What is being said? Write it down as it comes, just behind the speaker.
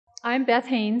I'm Beth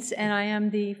Haynes, and I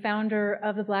am the founder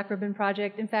of the Black Ribbon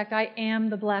Project. In fact, I am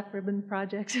the Black Ribbon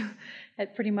Project.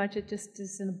 Pretty much it just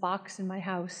is in a box in my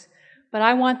house. But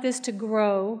I want this to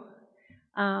grow.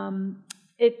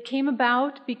 It came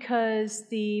about because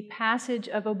the passage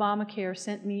of Obamacare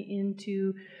sent me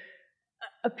into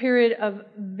a period of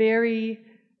very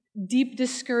deep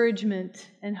discouragement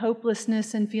and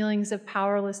hopelessness and feelings of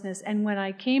powerlessness. And when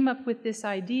I came up with this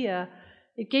idea,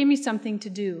 it gave me something to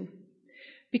do.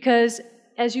 Because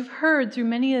as you've heard through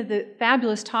many of the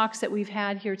fabulous talks that we've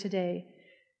had here today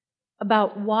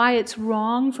about why it's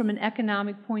wrong from an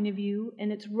economic point of view,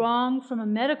 and it's wrong from a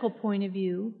medical point of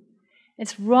view,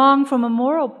 it's wrong from a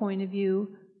moral point of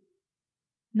view,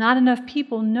 not enough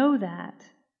people know that.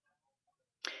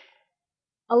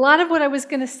 A lot of what I was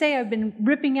going to say I've been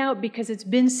ripping out because it's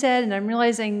been said, and I'm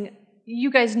realizing you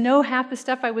guys know half the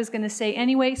stuff I was going to say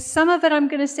anyway. Some of it I'm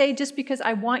going to say just because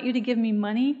I want you to give me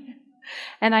money,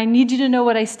 and I need you to know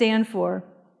what I stand for.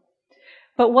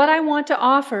 But what I want to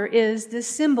offer is this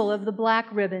symbol of the black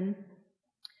ribbon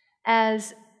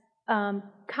as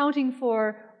counting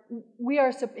for, we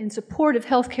are in support of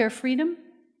healthcare freedom,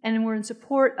 and we're in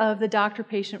support of the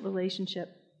doctor-patient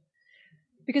relationship.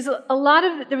 Because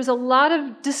there was a lot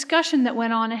of discussion that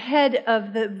went on ahead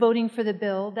of the voting for the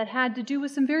bill that had to do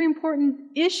with some very important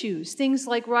issues, things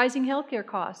like rising healthcare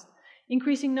costs,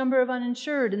 increasing number of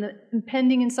uninsured, and the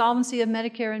impending insolvency of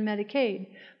Medicare and Medicaid.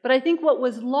 But I think what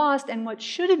was lost and what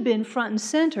should have been front and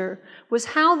center was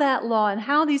how that law and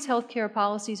how these healthcare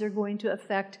policies are going to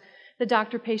affect the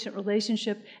doctor-patient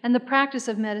relationship and the practice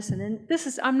of medicine. And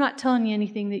I'm not telling you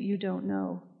anything that you don't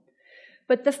know.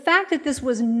 But the fact that this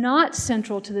was not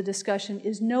central to the discussion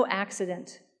is no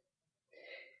accident.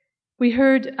 We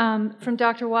heard from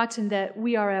Dr. Watson that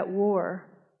we are at war.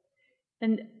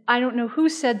 And I don't know who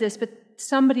said this, but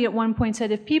somebody at one point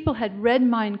said if people had read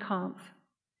Mein Kampf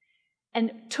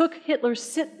and took Hitler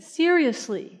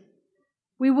seriously,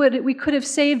 we could have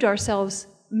saved ourselves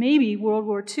maybe World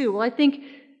War II. Well, I think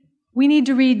we need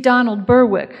to read Donald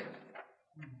Berwick.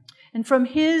 And from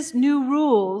his new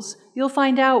rules, you'll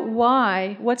find out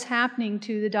why what's happening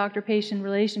to the doctor-patient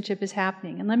relationship is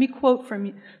happening. And let me quote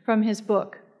from his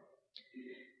book.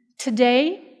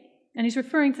 Today, and he's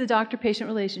referring to the doctor-patient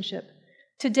relationship,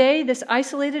 today this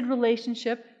isolated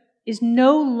relationship is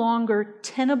no longer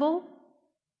tenable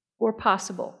or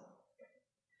possible.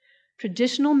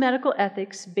 Traditional medical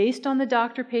ethics based on the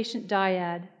doctor-patient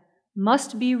dyad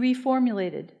must be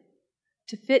reformulated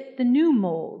to fit the new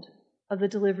mold of the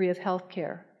delivery of health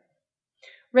care.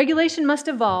 Regulation must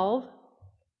evolve.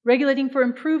 Regulating for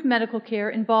improved medical care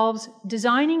involves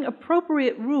designing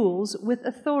appropriate rules with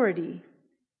authority.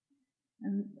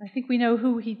 And I think we know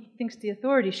who he thinks the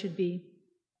authority should be.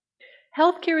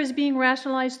 Healthcare is being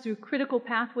rationalized through critical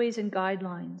pathways and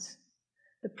guidelines.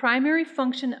 The primary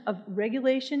function of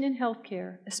regulation in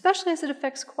healthcare, especially as it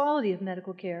affects quality of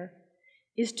medical care,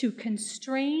 is to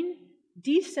constrain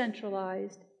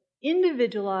decentralized,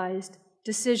 individualized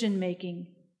decision-making.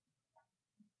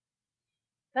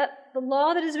 The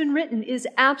law that has been written is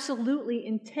absolutely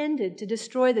intended to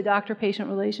destroy the doctor-patient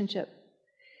relationship,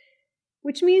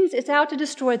 which means it's out to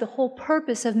destroy the whole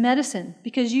purpose of medicine,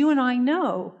 because you and I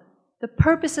know the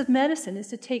purpose of medicine is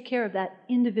to take care of that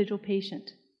individual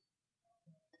patient.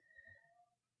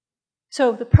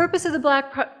 So the purpose of the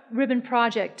Black Ribbon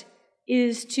Project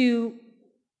is to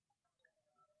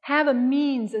have a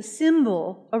means, a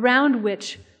symbol around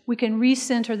which we can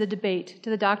recenter the debate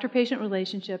to the doctor-patient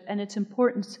relationship and its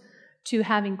importance to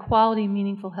having quality,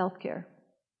 meaningful health care.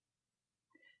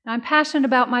 Now, I'm passionate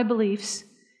about my beliefs,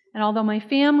 and although my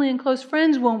family and close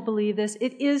friends won't believe this,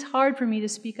 it is hard for me to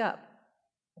speak up.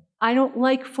 I don't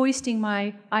like foisting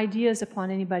my ideas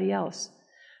upon anybody else.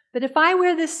 But if I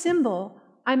wear this symbol,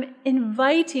 I'm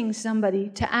inviting somebody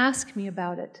to ask me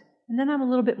about it, and then I'm a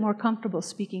little bit more comfortable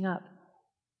speaking up.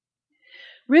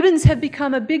 Ribbons have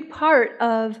become a big part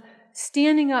of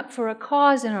standing up for a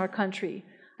cause in our country.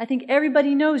 I think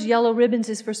everybody knows yellow ribbons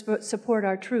is for support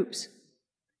our troops,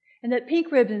 and that pink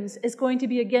ribbons is going to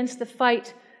be against the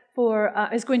fight for,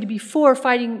 is going to be for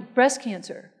fighting breast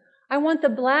cancer. I want the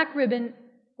black ribbon,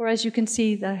 or as you can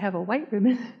see that I have a white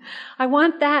ribbon, I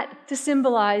want that to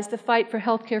symbolize the fight for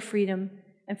healthcare freedom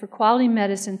and for quality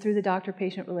medicine through the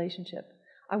doctor-patient relationship.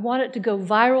 I want it to go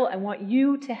viral. I want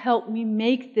you to help me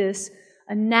make this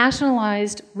a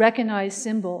nationalized, recognized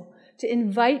symbol, to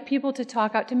invite people to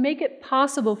talk out, to make it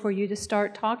possible for you to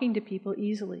start talking to people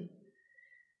easily.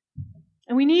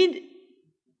 And we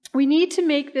need to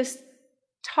make this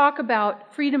talk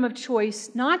about freedom of choice,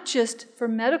 not just for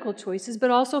medical choices,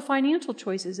 but also financial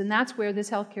choices. And that's where this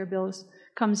healthcare bill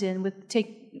comes in, with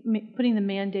putting the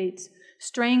mandates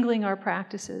strangling our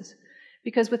practices,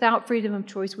 because without freedom of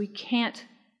choice, we can't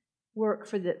work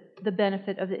for the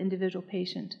benefit of the individual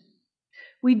patient.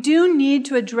 We do need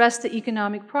to address the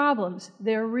economic problems.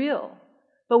 They're real.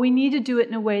 But we need to do it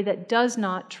in a way that does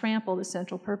not trample the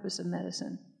central purpose of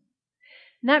medicine.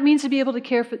 And that means to be able to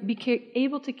care for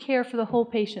the whole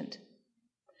patient.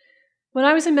 When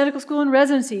I was in medical school and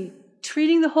residency,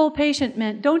 treating the whole patient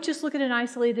meant don't just look at an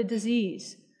isolated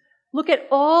disease. Look at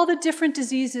all the different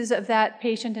diseases of that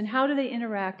patient and how do they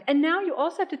interact. And now you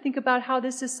also have to think about how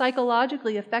this is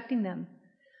psychologically affecting them.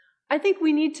 I think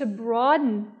we need to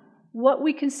broaden what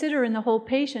we consider in the whole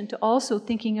patient to also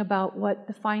thinking about what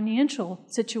the financial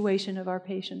situation of our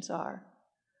patients are.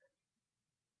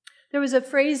 There was a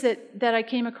phrase that I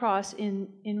came across in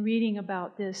reading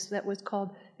about this that was called,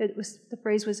 the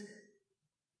phrase was,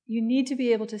 you need to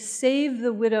be able to save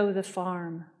the widow the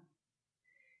farm.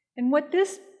 And what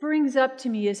this brings up to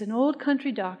me is an old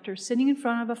country doctor sitting in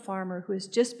front of a farmer who has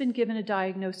just been given a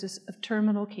diagnosis of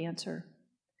terminal cancer.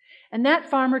 And that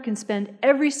farmer can spend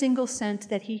every single cent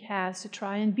that he has to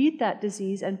try and beat that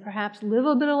disease and perhaps live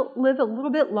a little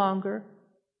bit longer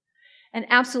and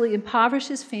absolutely impoverish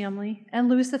his family and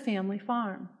lose the family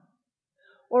farm.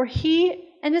 Or he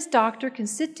and his doctor can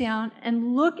sit down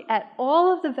and look at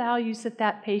all of the values that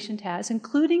that patient has,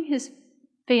 including his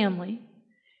family,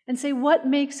 and say what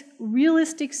makes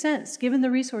realistic sense given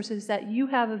the resources that you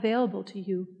have available to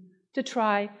you to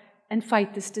try and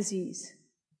fight this disease.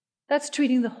 That's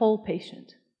treating the whole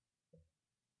patient.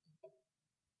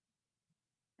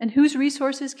 And whose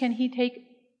resources can he take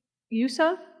use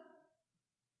of?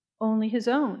 Only his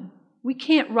own. We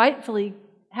can't rightfully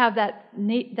have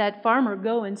that farmer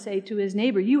go and say to his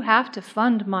neighbor, you have to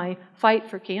fund my fight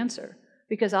for cancer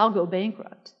because I'll go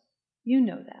bankrupt. You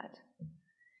know that.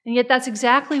 And yet that's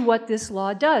exactly what this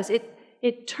law does.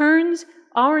 It turns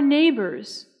our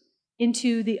neighbors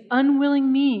into the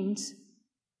unwilling means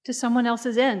to someone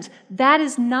else's ends. That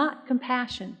is not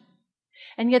compassion.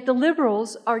 And yet the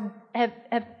liberals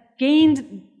have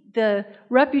gained the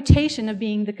reputation of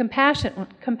being the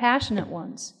compassionate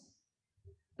ones.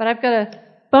 But I've got a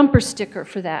bumper sticker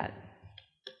for that.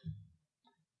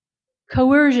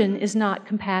 Coercion is not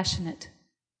compassionate.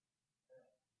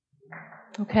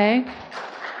 Okay?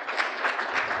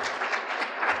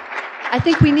 I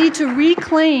think we need to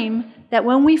reclaim that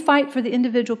when we fight for the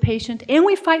individual patient and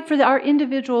we fight for our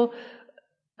individual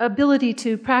ability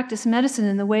to practice medicine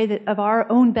in the way that of our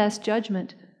own best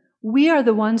judgment, we are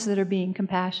the ones that are being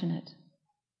compassionate.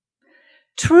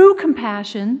 True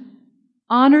compassion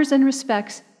honors and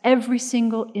respects every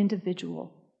single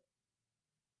individual.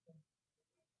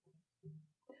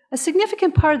 A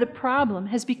significant part of the problem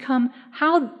has become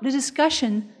how the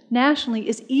discussion nationally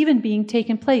is even being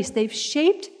taken place. They've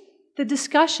shaped the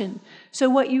discussion. So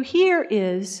what you hear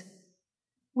is,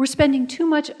 we're spending too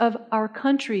much of our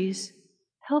country's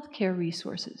healthcare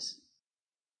resources.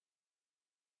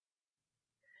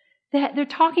 They're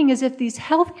talking as if these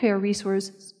healthcare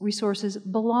resources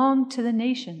belong to the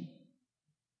nation.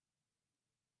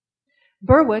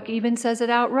 Berwick even says it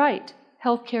outright.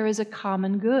 Healthcare is a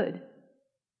common good.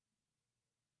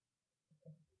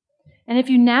 And if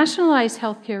you nationalize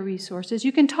healthcare resources,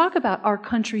 you can talk about our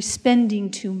country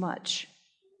spending too much.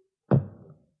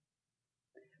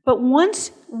 But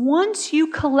once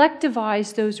you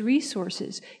collectivize those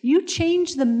resources, you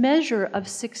change the measure of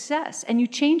success, and you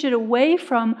change it away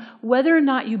from whether or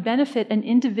not you benefit an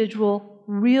individual,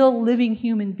 real, living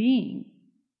human being,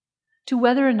 to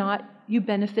whether or not you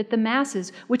benefit the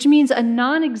masses, which means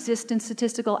non-existent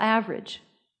statistical average,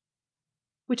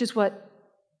 which is what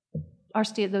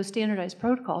those standardized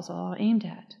protocols are all aimed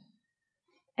at.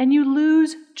 And you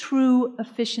lose true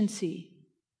efficiency.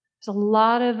 There's a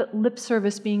lot of lip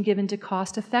service being given to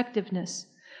cost effectiveness.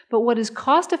 But what is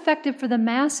cost effective for the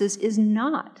masses is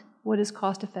not what is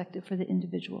cost effective for the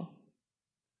individual.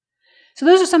 So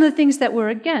those are some of the things that we're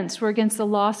against. We're against the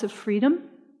loss of freedom.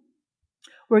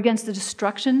 We're against the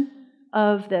destruction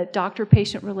of the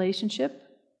doctor-patient relationship.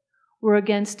 We're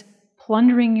against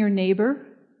plundering your neighbor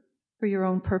for your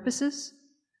own purposes.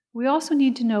 We also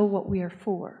need to know what we are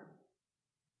for.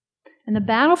 And the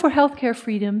battle for healthcare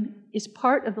freedom is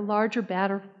part of the larger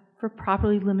battle for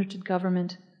properly limited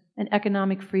government and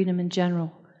economic freedom in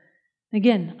general.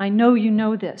 Again, I know you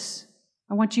know this.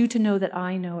 I want you to know that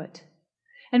I know it.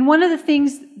 And one of the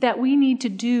things that we need to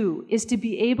do is to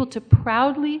be able to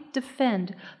proudly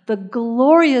defend the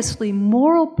gloriously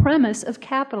moral premise of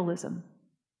capitalism.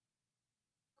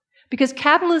 Because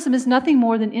capitalism is nothing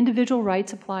more than individual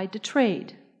rights applied to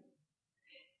trade.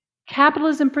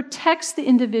 Capitalism protects the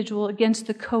individual against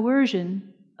the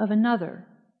coercion of another.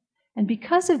 And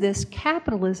because of this,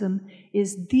 capitalism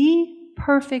is the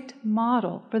perfect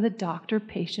model for the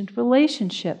doctor-patient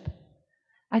relationship.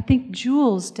 I think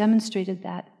Jules demonstrated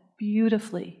that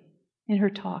beautifully in her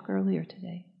talk earlier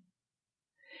today.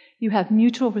 You have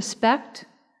mutual respect,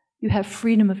 you have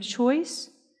freedom of choice,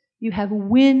 you have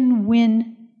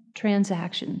win-win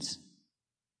transactions.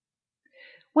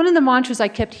 One of the mantras I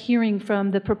kept hearing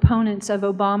from the proponents of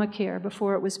Obamacare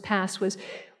before it was passed was,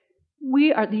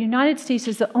 the United States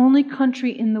is the only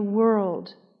country in the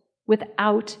world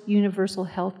without universal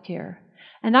health care.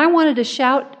 And I wanted to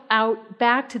shout out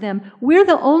back to them, we're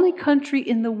the only country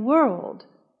in the world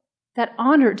that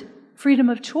honored freedom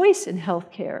of choice in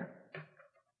health care.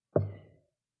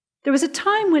 There was a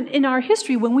time in our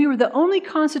history when we were the only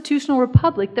constitutional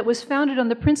republic that was founded on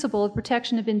the principle of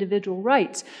protection of individual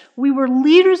rights. We were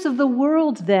leaders of the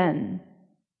world then.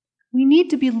 We need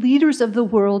to be leaders of the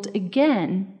world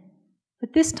again,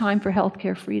 but this time for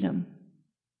healthcare freedom.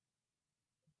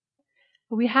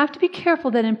 But we have to be careful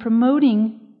that in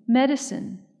promoting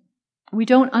medicine, we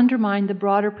don't undermine the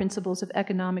broader principles of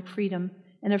economic freedom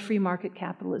and of free market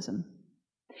capitalism.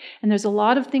 And there's a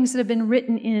lot of things that have been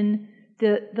written in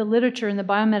the literature, in the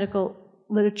biomedical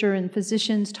literature, and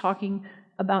physicians talking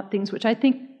about things which I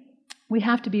think we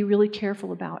have to be really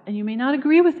careful about. And you may not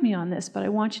agree with me on this, but I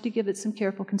want you to give it some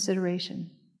careful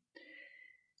consideration.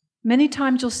 Many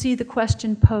times you'll see the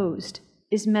question posed,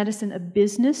 is medicine a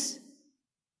business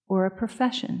or a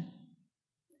profession?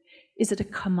 Is it a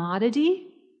commodity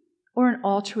or an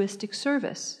altruistic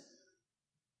service?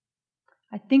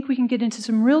 I think we can get into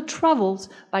some real troubles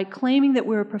by claiming that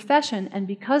we're a profession, and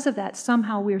because of that,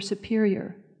 somehow we're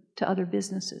superior to other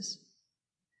businesses.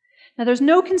 Now, there's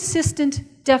no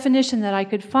consistent definition that I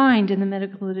could find in the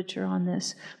medical literature on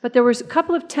this, but there was a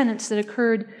couple of tenets that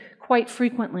occurred quite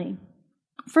frequently.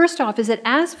 First off is that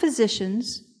as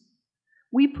physicians,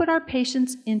 we put our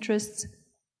patients' interests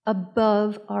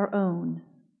above our own,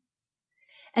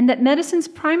 and that medicine's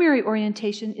primary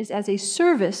orientation is as a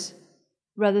service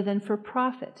rather than for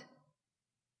profit.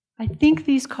 I think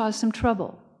these cause some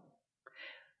trouble,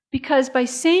 because by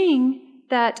saying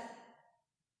that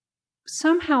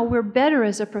somehow we're better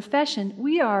as a profession,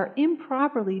 we are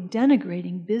improperly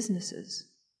denigrating businesses.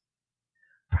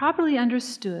 Properly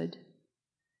understood,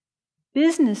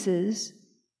 businesses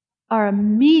are a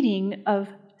meeting of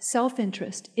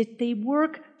self-interest. They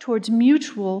work towards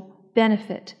mutual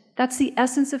benefit. That's the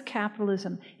essence of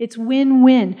capitalism. It's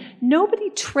win-win. Nobody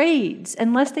trades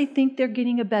unless they think they're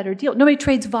getting a better deal. Nobody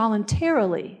trades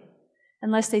voluntarily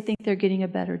unless they think they're getting a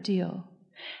better deal.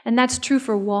 And that's true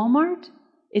for Walmart.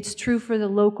 It's true for the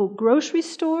local grocery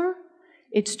store.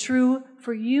 It's true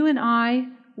for you and I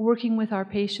working with our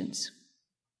patients.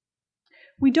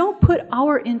 We don't put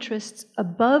our interests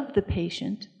above the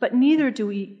patient, but neither do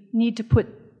we need to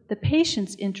put the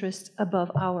patient's interests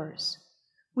above ours.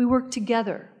 We work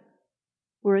together.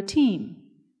 We're a team.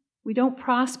 We don't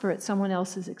prosper at someone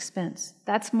else's expense.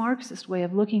 That's Marxist way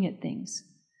of looking at things.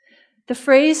 The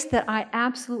phrase that I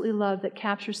absolutely love that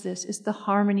captures this is the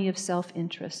harmony of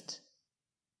self-interest.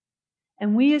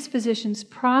 And we as physicians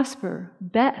prosper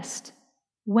best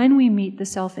when we meet the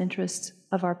self-interests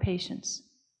of our patients.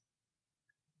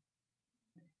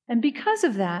 And because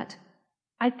of that,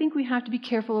 I think we have to be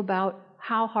careful about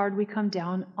how hard we come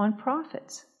down on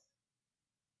profits.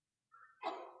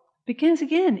 Because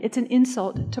again, it's an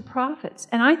insult to profits.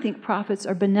 And I think profits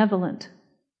are benevolent.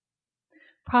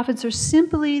 Profits are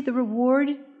simply the reward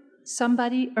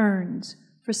somebody earns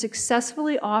for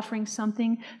successfully offering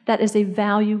something that is a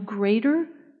value greater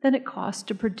than it costs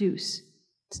to produce.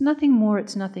 It's nothing more,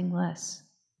 it's nothing less.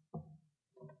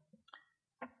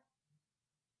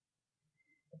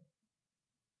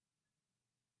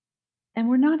 And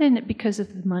we're not in it because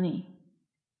of the money.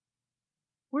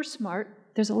 We're smart.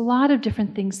 There's a lot of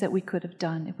different things that we could have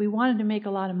done. If we wanted to make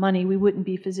a lot of money, we wouldn't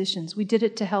be physicians. We did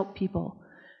it to help people.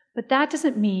 But that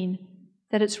doesn't mean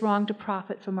that it's wrong to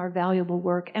profit from our valuable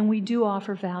work, and we do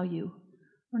offer value.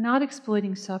 We're not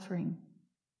exploiting suffering.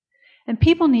 And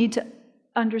people need to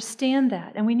understand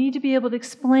that, and we need to be able to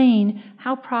explain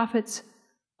how profits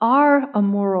are a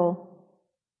moral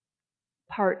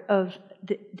part of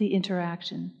the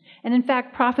interaction. And in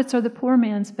fact, profits are the poor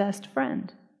man's best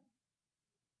friend.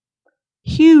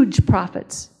 Huge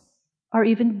profits are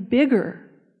even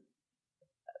bigger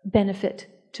benefit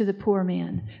to the poor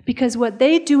man, because what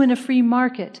they do in a free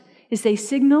market is they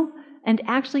signal and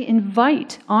actually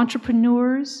invite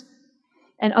entrepreneurs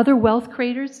and other wealth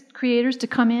creators to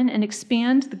come in and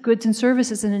expand the goods and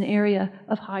services in an area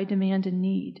of high demand and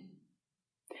need.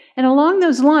 And along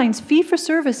those lines,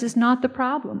 fee-for-service is not the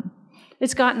problem.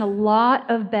 It's gotten a lot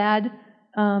of bad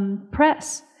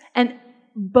press. And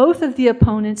both of the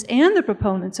opponents and the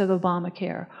proponents of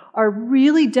Obamacare are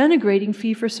really denigrating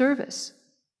fee-for-service.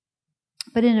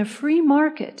 But in a free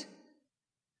market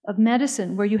of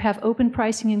medicine where you have open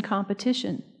pricing and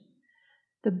competition,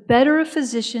 the better a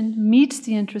physician meets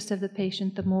the interest of the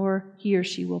patient, the more he or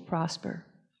she will prosper.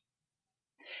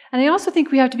 And I also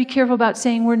think we have to be careful about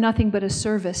saying we're nothing but a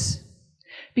service.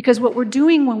 Because what we're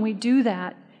doing when we do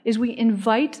that is we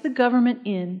invite the government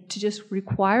in to just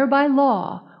require by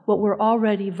law what we're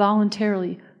already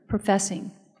voluntarily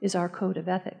professing is our code of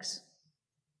ethics.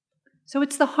 So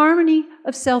it's the harmony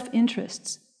of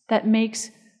self-interests that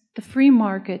makes the free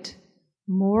market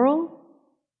moral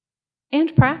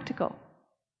and practical.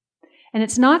 And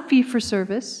it's not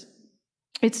fee-for-service,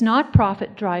 it's not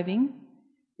profit-driving,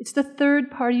 it's the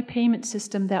third-party payment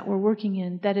system that we're working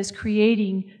in that is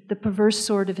creating the perverse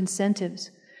sort of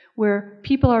incentives where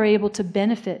people are able to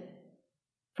benefit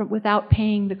from, without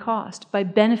paying the cost, by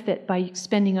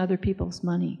spending other people's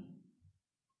money.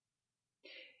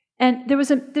 And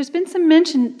there's been some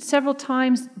mention several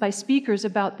times by speakers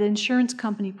about the insurance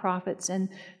company profits and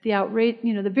the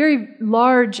the very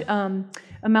large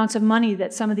amounts of money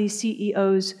that some of these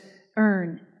CEOs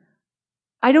earn.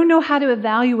 I don't know how to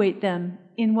evaluate them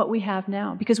in what we have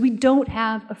now because we don't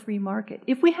have a free market.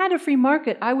 If we had a free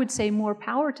market, I would say more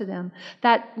power to them.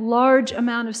 That large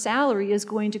amount of salary is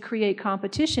going to create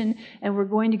competition and we're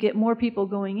going to get more people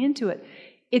going into it.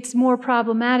 It's more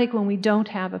problematic when we don't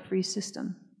have a free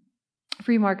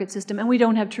market system, and we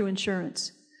don't have true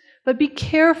insurance. But be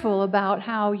careful about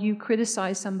how you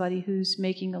criticize somebody who's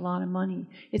making a lot of money.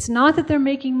 It's not that they're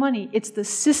making money, it's the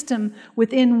system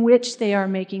within which they are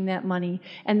making that money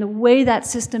and the way that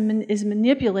system is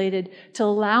manipulated to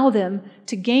allow them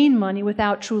to gain money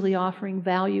without truly offering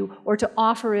value or to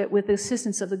offer it with the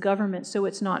assistance of the government so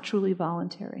it's not truly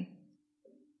voluntary.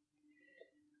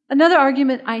 Another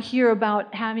argument I hear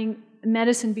about having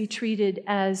medicine be treated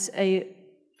as a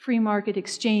free market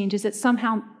exchange is that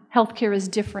somehow healthcare is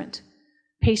different.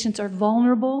 Patients are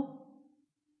vulnerable.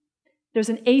 There's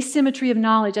an asymmetry of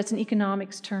knowledge. That's an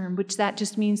economics term, which that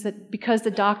just means that because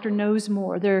the doctor knows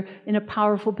more, they're in a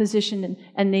powerful position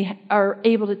and they are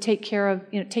able to take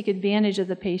advantage of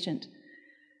the patient.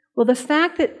 Well, the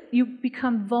fact that you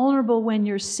become vulnerable when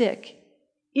you're sick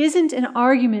isn't an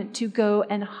argument to go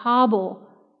and hobble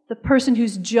the person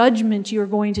whose judgment you're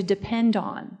going to depend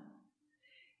on.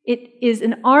 It is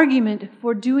an argument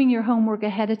for doing your homework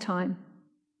ahead of time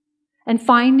and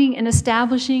finding and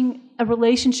establishing a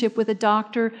relationship with a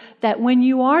doctor that when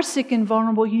you are sick and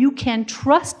vulnerable, you can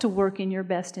trust to work in your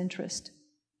best interest.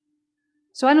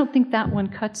 So I don't think that one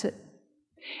cuts it.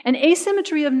 And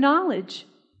asymmetry of knowledge,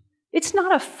 it's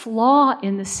not a flaw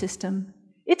in the system.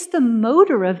 It's the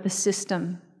motor of the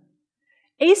system.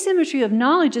 Asymmetry of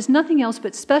knowledge is nothing else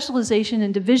but specialization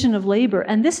and division of labor,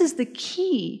 and this is the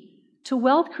key to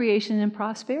wealth creation and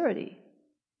prosperity.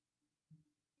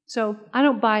 So I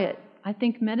don't buy it. I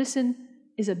think medicine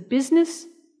is a business.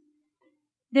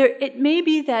 It may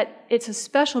be that it's a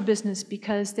special business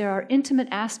because there are intimate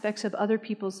aspects of other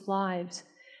people's lives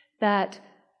that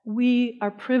we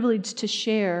are privileged to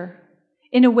share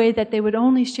in a way that they would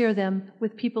only share them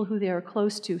with people who they are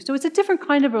close to. So it's a different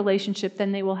kind of relationship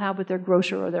than they will have with their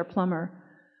grocer or their plumber.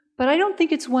 But I don't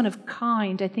think it's one of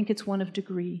kind. I think it's one of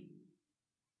degree.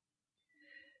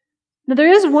 Now,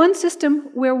 there is one system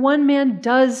where one man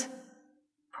does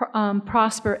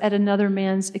prosper at another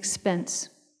man's expense,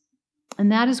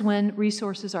 and that is when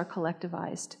resources are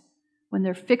collectivized, when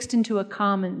they're fixed into a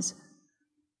commons,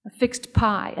 a fixed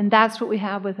pie, and that's what we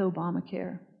have with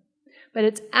Obamacare. But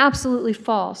it's absolutely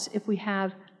false if we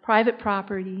have private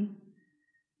property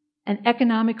and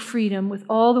economic freedom with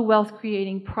all the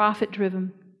wealth-creating,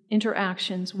 profit-driven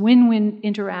interactions, win-win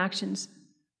interactions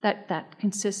that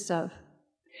consists of.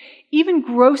 Even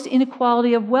gross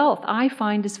inequality of wealth, I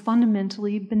find, is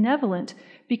fundamentally benevolent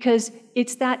because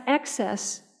it's that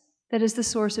excess that is the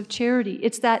source of charity.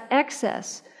 It's that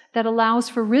excess that allows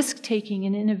for risk-taking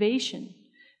and innovation,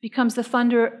 becomes the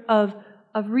funder of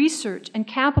research and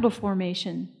capital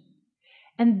formation.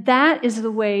 And that is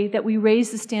the way that we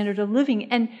raise the standard of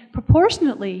living. And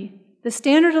proportionately, the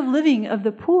standard of living of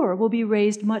the poor will be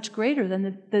raised much greater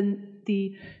than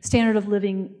the standard of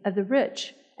living of the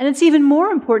rich. And it's even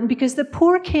more important because the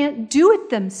poor can't do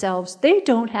it themselves. They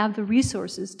don't have the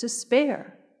resources to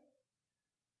spare.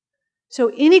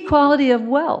 So inequality of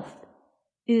wealth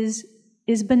is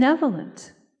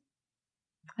benevolent.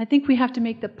 I think we have to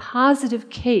make the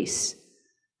positive case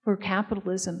for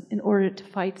capitalism in order to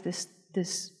fight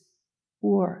this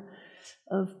war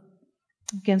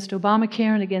against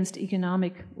Obamacare and against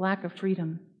economic lack of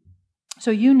freedom. So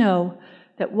you know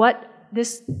that what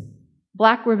this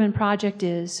Black Ribbon Project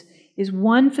is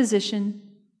one physician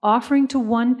offering to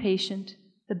one patient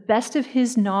the best of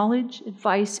his knowledge,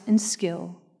 advice, and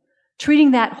skill,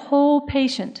 treating that whole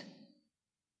patient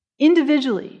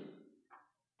individually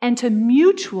and to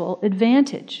mutual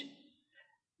advantage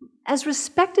as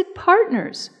respected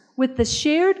partners with the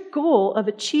shared goal of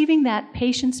achieving that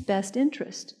patient's best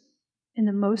interest in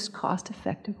the most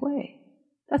cost-effective way.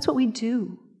 That's what we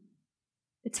do.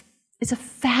 It's a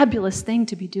fabulous thing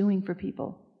to be doing for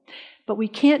people. But we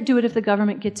can't do it if the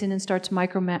government gets in and starts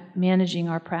micromanaging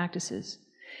our practices.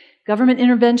 Government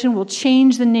intervention will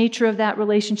change the nature of that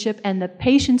relationship, and the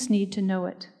patients need to know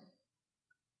it.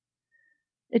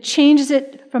 It changes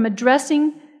it from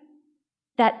addressing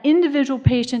that individual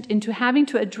patient into having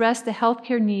to address the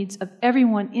healthcare needs of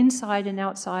everyone inside and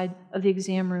outside of the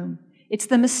exam room. It's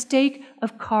the mistake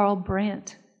of Karl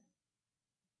Brandt.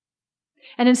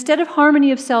 And instead of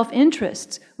harmony of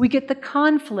self-interests, we get the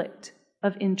conflict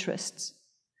of interests,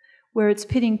 where it's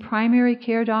pitting primary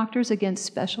care doctors against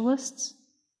specialists.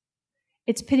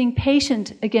 It's pitting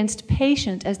patient against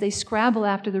patient as they scrabble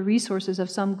after the resources of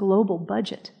some global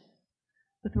budget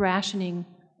with rationing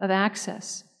of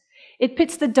access. It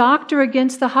pits the doctor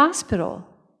against the hospital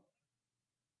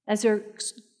as they're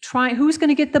trying, who's going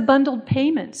to get the bundled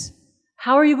payments?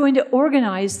 How are you going to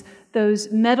organize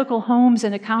those medical homes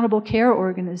and accountable care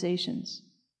organizations?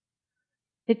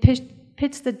 It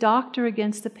pits the doctor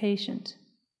against the patient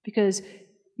because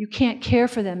you can't care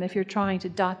for them if you're trying to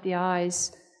dot the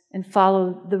I's and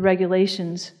follow the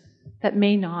regulations that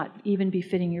may not even be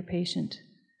fitting your patient.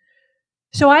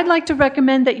 So I'd like to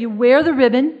recommend that you wear the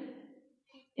ribbon,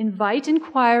 invite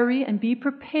inquiry, and be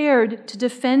prepared to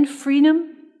defend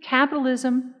freedom,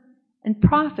 capitalism, and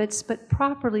profits, but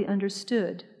properly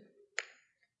understood.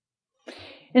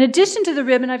 In addition to the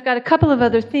ribbon, I've got a couple of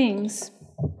other things.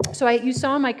 So you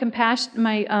saw my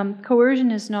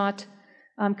coercion is not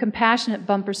compassionate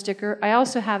bumper sticker. I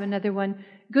also have another one.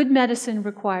 Good medicine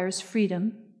requires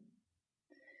freedom.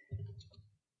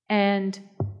 And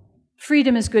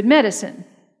freedom is good medicine.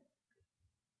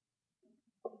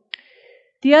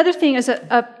 The other thing is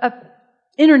a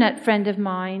internet friend of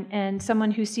mine and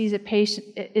someone who sees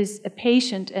is a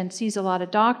patient and sees a lot of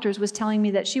doctors was telling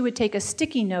me that she would take a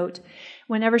sticky note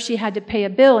whenever she had to pay a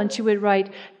bill, and she would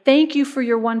write, "Thank you for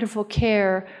your wonderful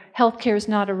care. Healthcare is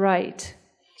not a right."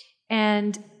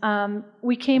 And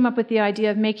we came up with the idea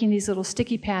of making these little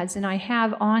sticky pads, and I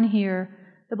have on here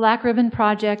the Black Ribbon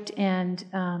Project, and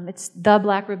it's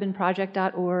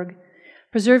theblackribbonproject.org,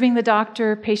 Preserving the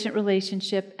Doctor-Patient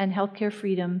Relationship and Healthcare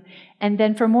Freedom. And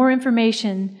then for more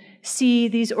information, see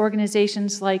these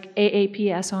organizations like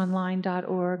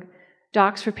aapsonline.org,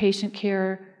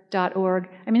 docsforpatientcare.org.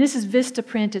 I mean, this is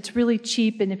Vistaprint. It's really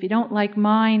cheap, and if you don't like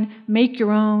mine, make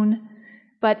your own.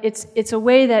 But it's a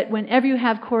way that whenever you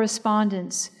have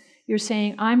correspondence, you're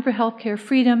saying, I'm for healthcare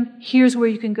freedom, here's where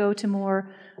you can go to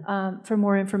for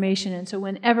more information. And so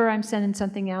whenever I'm sending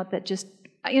something out that just,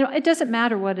 it doesn't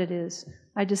matter what it is.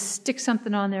 I just stick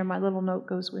something on there, my little note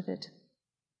goes with it.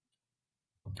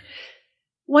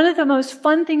 One of the most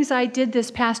fun things I did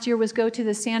this past year was go to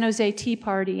the San Jose Tea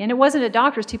Party. And it wasn't a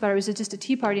doctor's tea party, it was just a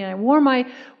tea party. And I wore my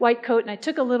white coat, and I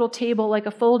took a little table, like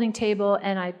a folding table,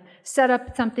 and I set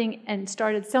up something and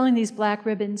started selling these black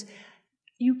ribbons.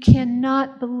 You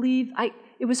cannot believe,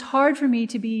 it was hard for me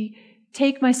to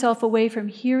take myself away from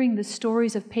hearing the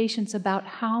stories of patients about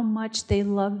how much they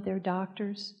loved their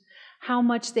doctors, how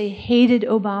much they hated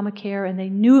Obamacare, and they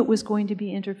knew it was going to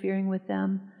be interfering with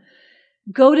them.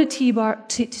 Go to tea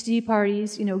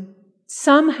parties,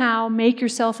 somehow make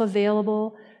yourself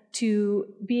available to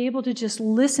be able to just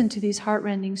listen to these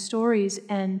heartrending stories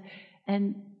and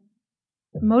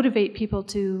motivate people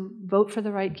to vote for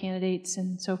the right candidates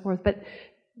and so forth. But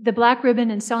the black ribbon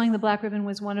and selling the black ribbon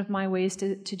was one of my ways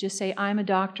to just say, I'm a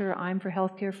doctor, I'm for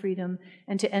healthcare freedom,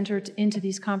 and to enter into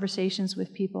these conversations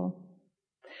with people.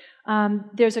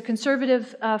 There's a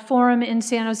conservative forum in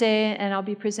San Jose, and I'll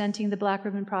be presenting the Black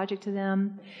Ribbon Project to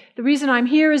them. The reason I'm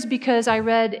here is because I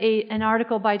read an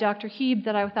article by Dr. Heeb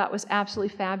that I thought was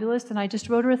absolutely fabulous, and I just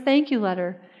wrote her a thank you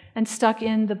letter and stuck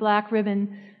in the black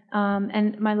ribbon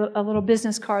and a little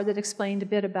business card that explained a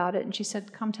bit about it, and she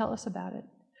said, come tell us about it.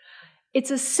 It's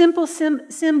a simple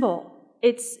symbol.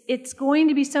 It's going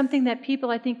to be something that people,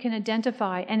 I think, can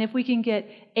identify. And if we can get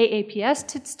AAPS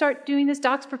to start doing this,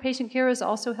 Docs for Patient Care is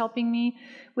also helping me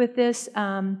with this.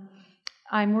 I'm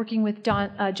working with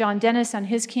John Dennis on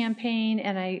his campaign,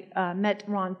 and I met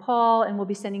Ron Paul, and we'll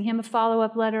be sending him a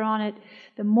follow-up letter on it.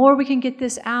 The more we can get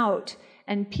this out,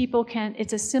 and people can,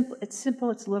 it's simple,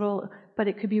 it's little, but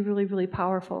it could be really, really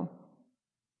powerful.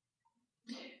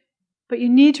 But you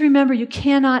need to remember you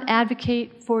cannot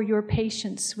advocate for your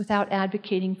patients without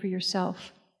advocating for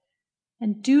yourself.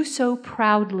 And do so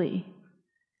proudly.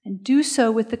 And do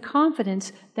so with the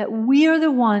confidence that we are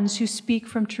the ones who speak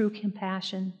from true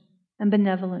compassion and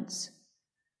benevolence.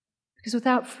 Because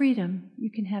without freedom,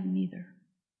 you can have neither.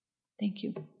 Thank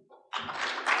you.